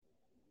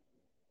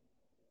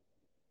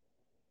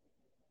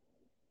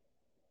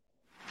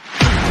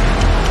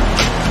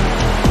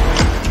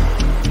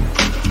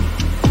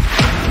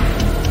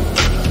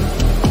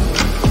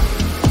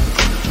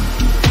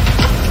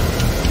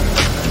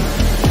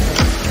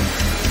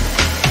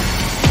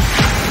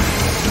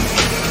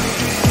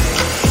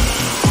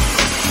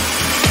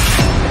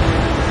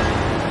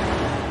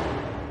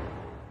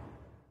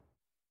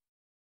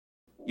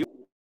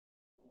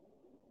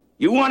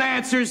You want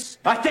answers?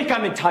 I think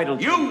I'm entitled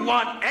to. You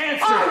want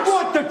answers? I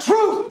want the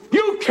truth!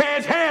 You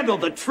can't handle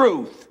the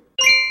truth.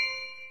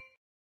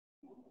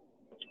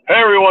 Hey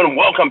everyone,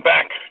 welcome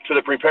back to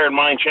the Prepared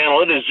Mind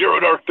channel. It is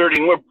 0:30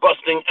 and we're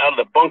busting out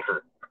of the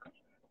bunker.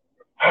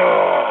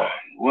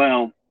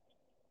 Well,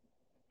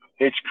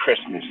 it's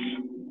Christmas.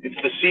 It's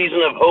the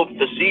season of hope,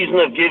 the season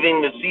of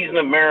giving, the season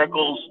of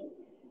miracles,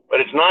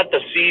 but it's not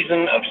the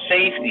season of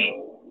safety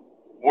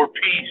or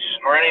peace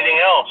or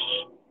anything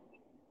else.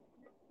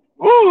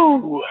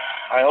 Woo!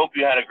 I hope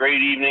you had a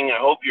great evening. I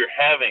hope you're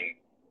having,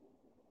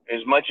 as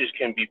much as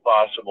can be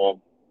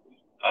possible,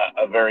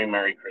 a very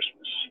Merry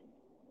Christmas.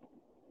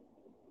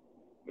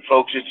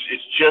 Folks,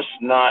 it's just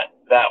not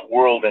that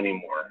world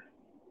anymore.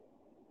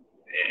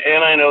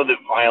 And I know that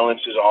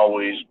violence has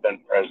always been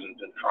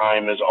present, and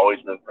crime has always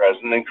been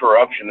present, and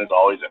corruption has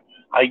always been.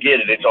 I get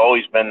it. It's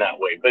always been that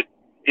way. But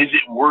is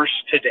it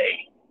worse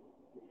today?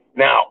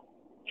 Now,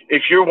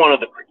 if you're one of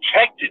the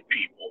protected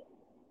people,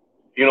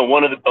 you know,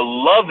 one of the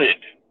beloved,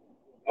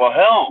 well,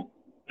 hell,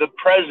 the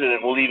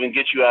president will even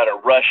get you out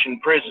of Russian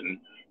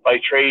prison by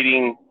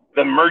trading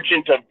the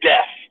merchant of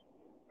death,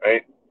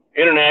 right?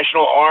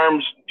 International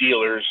arms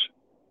dealers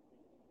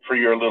for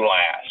your little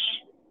ass,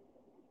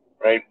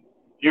 right?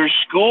 Your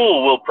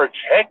school will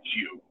protect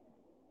you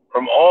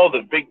from all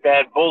the big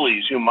bad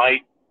bullies who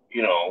might,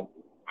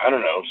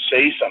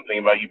 say something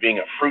about you being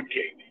a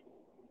fruitcake.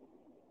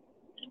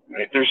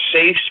 Right? There's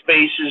safe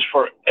spaces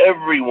for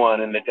everyone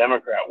in the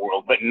Democrat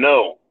world, but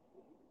no,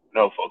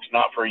 folks,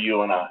 not for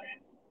you and I.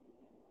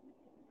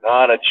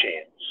 Not a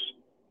chance.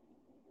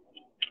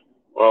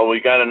 Well,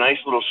 we got a nice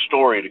little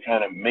story to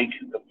kind of make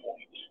the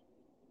point.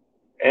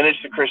 And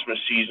it's the Christmas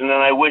season,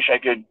 and I wish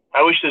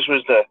this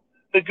was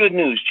the good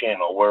news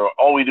channel where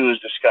all we do is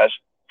discuss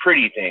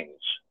pretty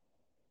things,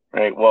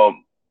 right? Well,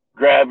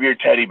 grab your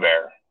teddy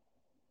bear,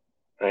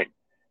 right?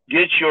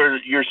 Get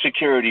your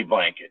security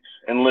blankets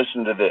and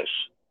listen to this.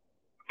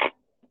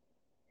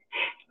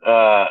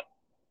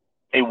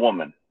 A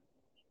woman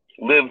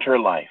lived her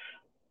life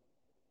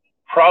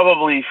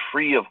probably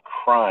free of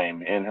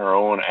crime in her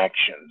own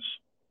actions.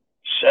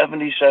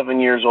 77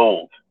 years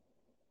old.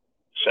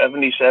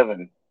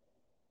 77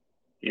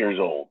 years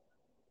old.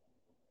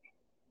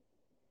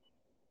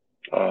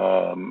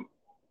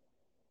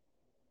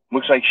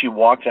 Looks like she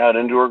walked out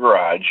into her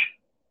garage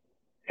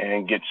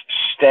and gets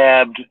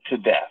stabbed to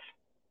death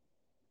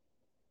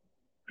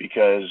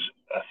because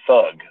a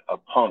thug, a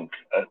punk,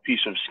 a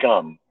piece of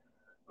scum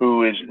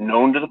who is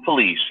known to the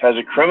police, has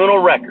a criminal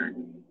record,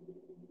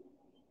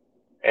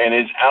 and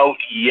is out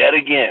yet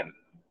again,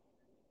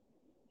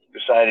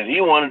 decided he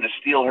wanted to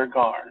steal her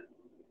car.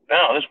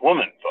 Now, this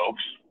woman,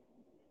 folks,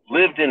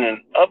 lived in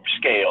an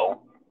upscale,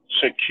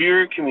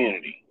 secure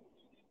community,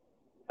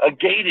 a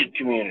gated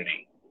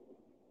community.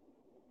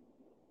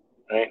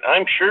 Right?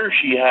 I'm sure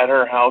she had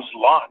her house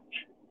locked.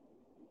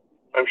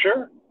 I'm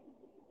sure.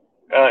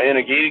 In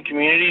a gated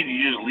community, do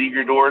you just leave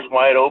your doors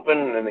wide open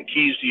and the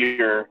keys to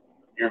your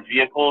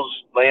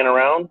vehicles laying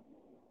around?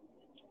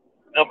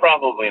 No,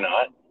 probably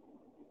not.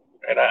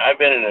 And I've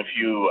been in a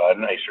few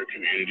nicer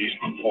communities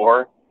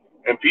before,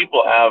 and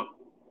people have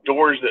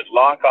doors that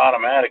lock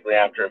automatically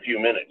after a few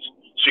minutes.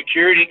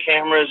 Security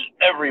cameras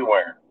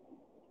everywhere.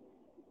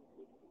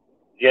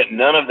 Yet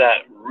none of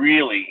that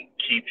really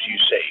keeps you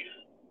safe.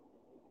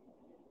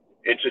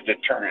 It's a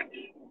deterrent.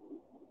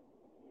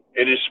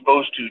 It is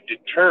supposed to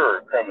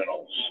deter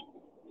criminals,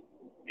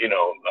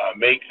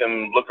 make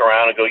them look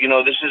around and go,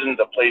 this isn't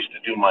the place to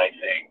do my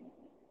thing,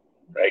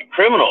 right?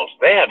 Criminals,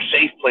 they have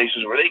safe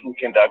places where they can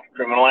conduct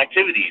criminal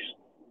activities,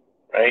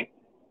 right?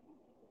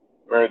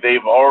 Where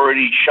they've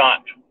already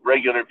shot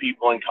regular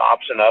people and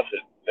cops enough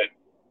that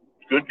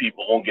good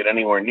people won't get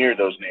anywhere near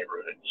those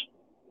neighborhoods.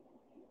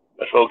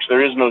 But folks,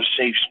 there is no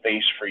safe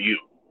space for you.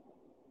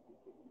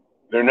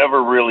 There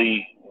never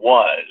really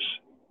was.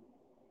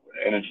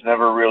 And it's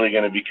never really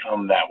going to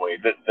become that way.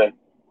 The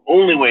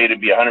only way to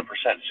be 100%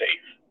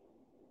 safe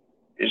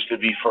is to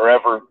be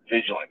forever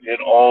vigilant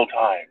at all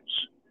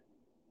times.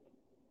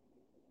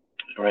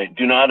 Right?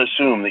 Do not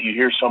assume that you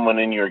hear someone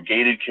in your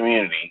gated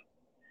community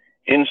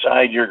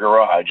inside your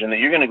garage and that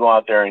you're going to go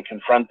out there and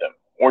confront them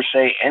or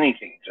say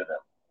anything to them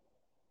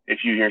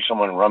if you hear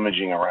someone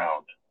rummaging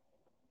around.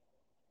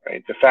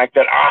 Right? The fact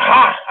that,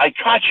 aha, I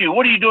caught you.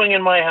 What are you doing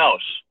in my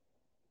house?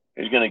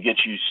 Is going to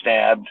get you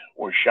stabbed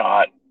or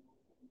shot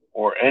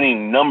or any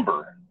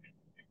number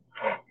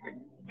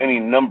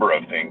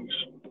of things.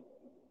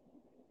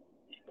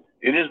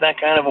 It is that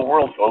kind of a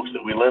world, folks,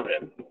 that we live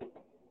in.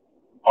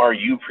 Are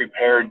you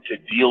prepared to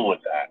deal with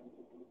that?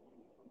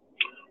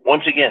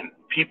 Once again,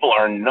 people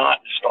are not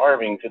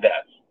starving to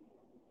death.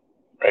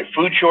 Right?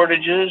 Food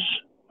shortages,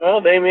 well,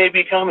 they may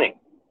be coming.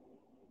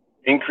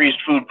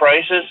 Increased food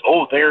prices,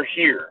 oh, they're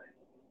here.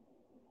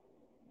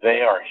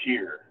 They are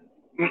here.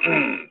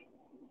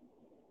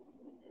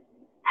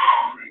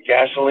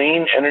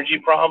 Gasoline, energy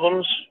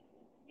problems,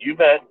 you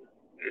bet.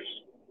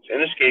 It's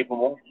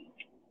inescapable.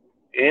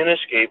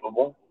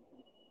 Inescapable.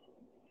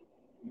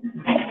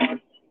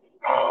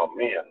 Oh,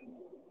 man.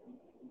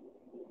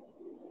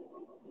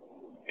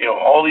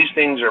 All these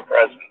things are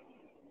present.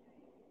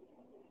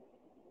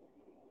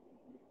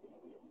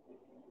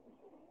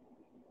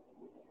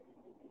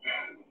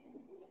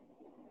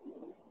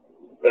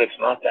 But it's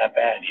not that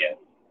bad yet.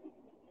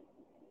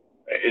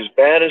 As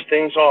bad as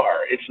things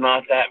are, it's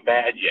not that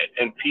bad yet.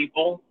 And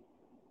people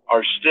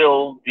are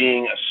still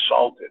being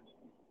assaulted.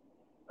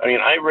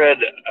 I read,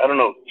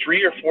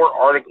 3 or 4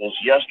 articles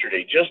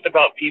yesterday just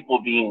about people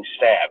being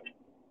stabbed.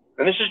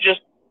 And this is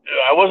just,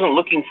 I wasn't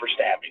looking for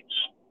stabbings.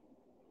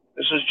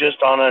 This was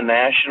just on a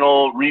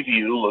national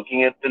review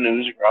looking at the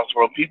news across the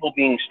world, people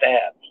being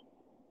stabbed.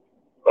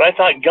 But I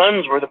thought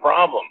guns were the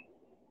problem.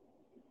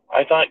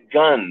 I thought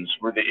guns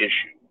were the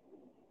issue.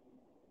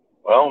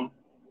 Well,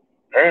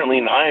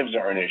 apparently knives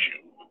are an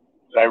issue.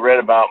 I read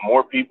about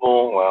more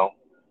people,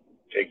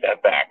 take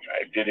that back.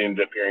 I did end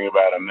up hearing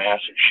about a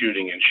massive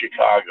shooting in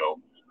Chicago.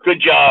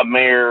 Good job,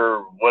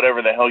 Mayor,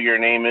 whatever the hell your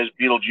name is,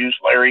 Beetlejuice,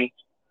 Larry.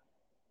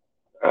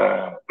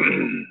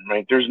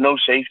 Right? There's no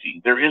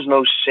safety. There is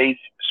no safe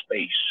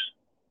space.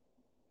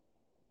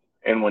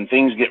 And when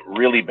things get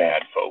really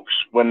bad, folks,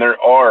 when there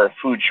are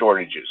food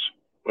shortages,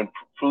 when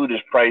food is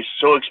priced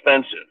so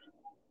expensive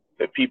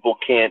that people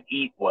can't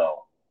eat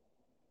well,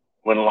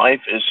 when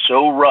life is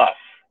so rough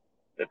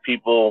that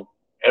people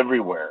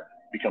everywhere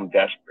become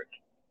desperate,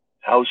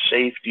 how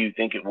safe do you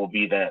think it will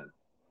be then?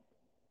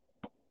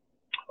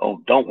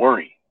 Oh, don't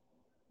worry.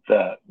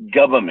 The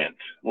government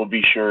will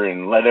be sure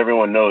and let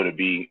everyone know to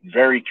be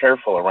very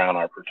careful around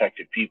our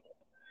protected people.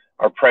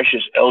 Our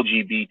precious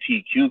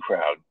LGBTQ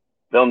crowd,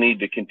 they'll need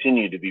to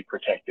continue to be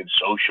protected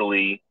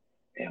socially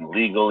and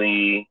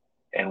legally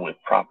and with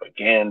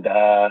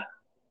propaganda.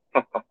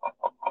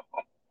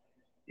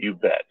 You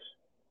bet.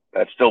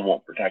 That still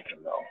won't protect them,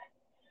 though.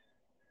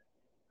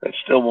 That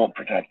still won't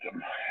protect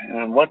them.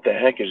 And what the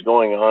heck is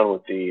going on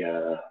with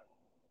the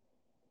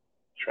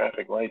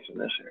traffic lights in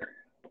this area?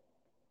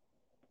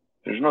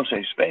 There's no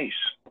safe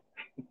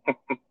space.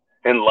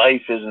 And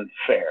life isn't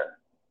fair.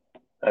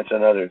 That's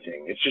another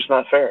thing. It's just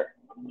not fair.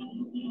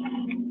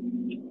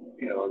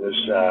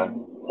 This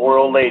poor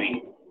old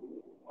lady,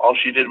 all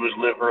she did was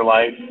live her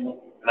life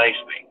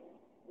nicely.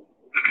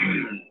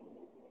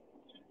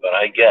 But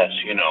I guess,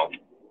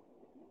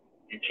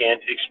 you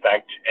can't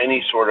expect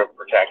any sort of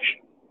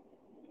protection.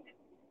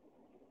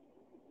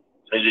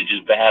 Is it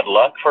just bad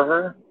luck for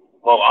her?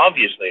 Well,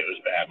 obviously it was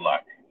bad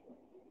luck.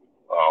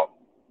 Well,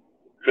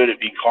 could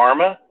it be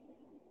karma?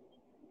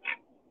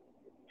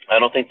 I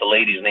don't think the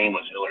lady's name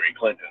was Hillary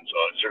Clinton, so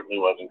it certainly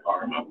wasn't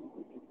karma.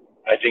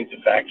 I think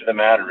the fact of the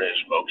matter is,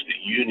 folks, that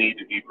you need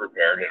to be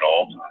prepared at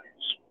all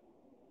times.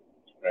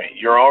 Right?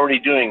 You're already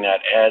doing that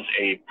as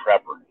a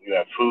prepper. You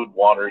have food,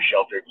 water,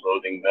 shelter,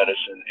 clothing,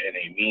 medicine, and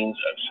a means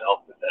of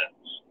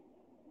self-defense.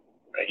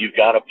 Right? You've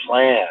got a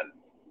plan.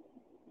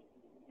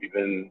 You've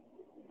been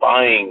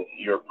buying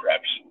your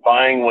preps,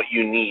 buying what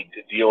you need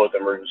to deal with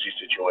emergency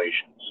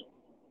situations.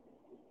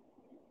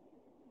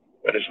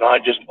 But it's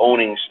not just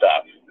owning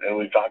stuff, and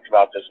we've talked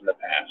about this in the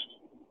past.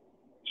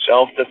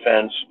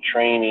 Self-defense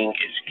training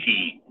is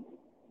key.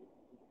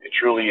 It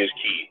truly is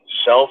key.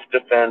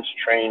 Self-defense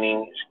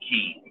training is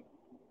key.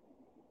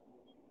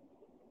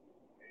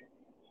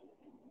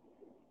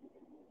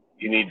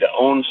 You need to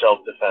own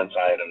self-defense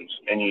items,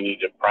 and you need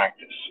to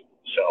practice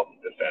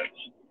self-defense.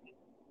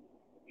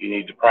 You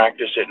need to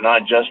practice it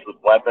not just with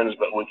weapons,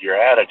 but with your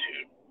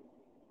attitude.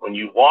 When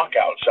you walk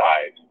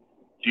outside,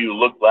 do you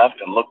look left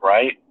and look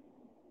right?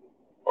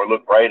 Or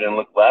look right and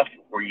look left,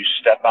 or you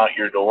step out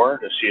your door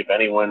to see if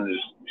anyone is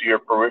to your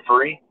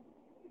periphery?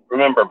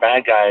 Remember,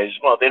 bad guys,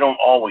 they don't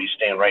always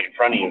stand right in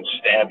front of you and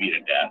stab you to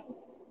death.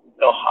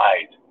 They'll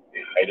hide. They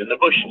hide in the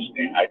bushes.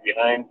 They hide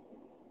behind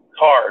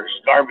cars,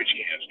 garbage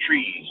cans,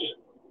 trees.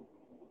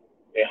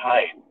 They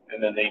hide,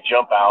 and then they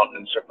jump out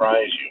and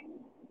surprise you.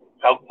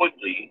 How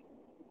quickly,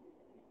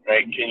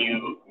 right, can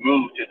you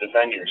move to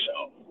defend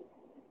yourself?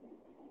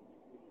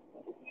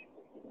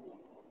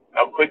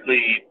 How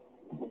quickly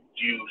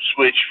do you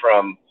switch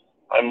from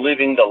I'm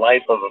living the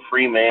life of a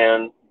free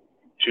man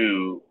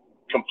to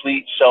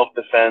complete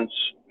self-defense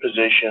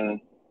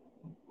position,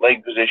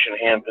 leg position,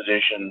 hand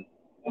position,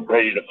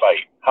 ready to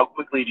fight? How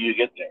quickly do you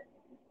get there?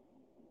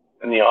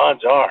 And the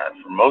odds are,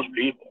 for most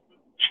people,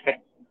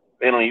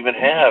 they don't even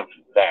have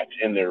that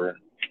in their,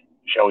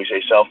 shall we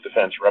say,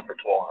 self-defense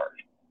repertoire,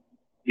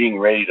 being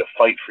ready to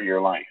fight for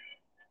your life.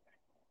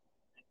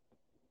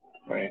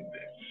 Right?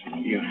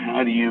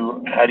 How do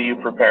you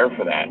prepare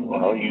for that?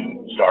 Well,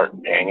 you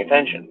start paying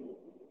attention.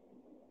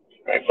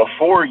 Right?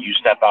 Before you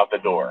step out the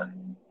door,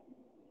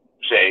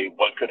 say,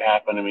 what could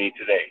happen to me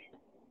today?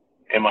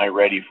 Am I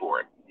ready for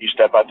it? You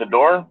step out the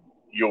door,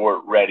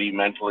 you're ready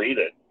mentally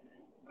to,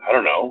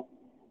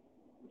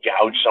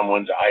 gouge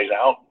someone's eyes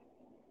out,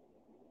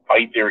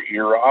 bite their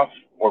ear off,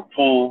 or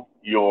pull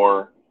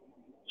your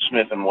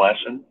Smith &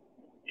 Wesson.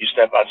 You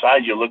step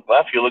outside, you look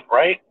left, you look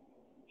right.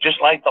 Just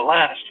like the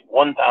last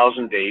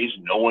 1,000 days,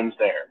 no one's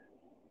there.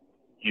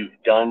 You've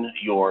done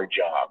your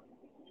job,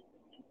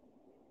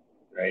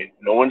 right?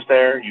 No one's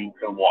there. You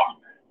can walk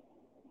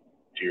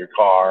to your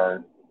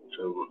car,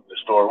 to the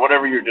store,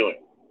 whatever you're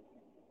doing.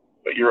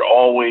 but you're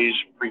always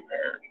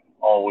prepared,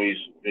 always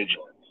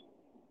vigilant,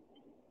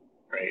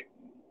 right?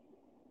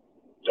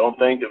 Don't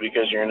think that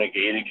because you're in a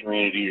gated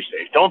community, you're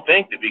safe. Don't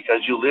think that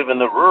because you live in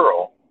the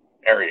rural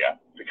area,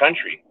 the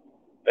country,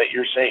 that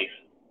you're safe.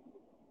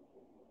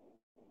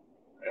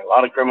 And a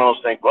lot of criminals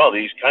think, well,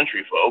 these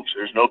country folks,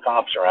 there's no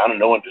cops around and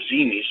no one to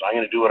see me, so I'm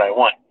going to do what I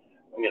want.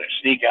 I'm going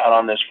to sneak out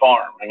on this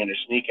farm. I'm going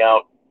to sneak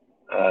out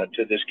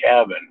to this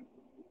cabin,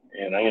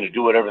 and I'm going to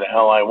do whatever the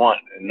hell I want.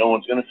 And no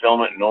one's going to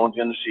film it, and no one's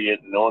going to see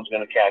it, and no one's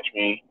going to catch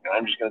me, and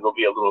I'm just going to go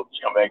be a little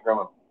scumbag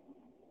criminal.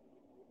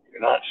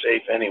 You're not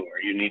safe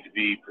anywhere. You need to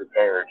be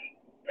prepared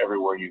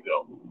everywhere you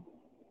go.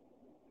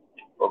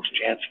 Folks,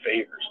 chance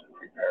favors the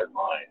prepared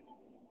mind.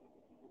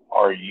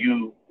 Are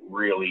you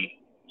really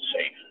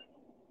safe?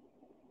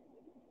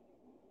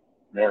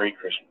 Merry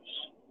Christmas.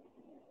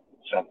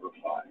 Semper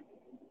Fi.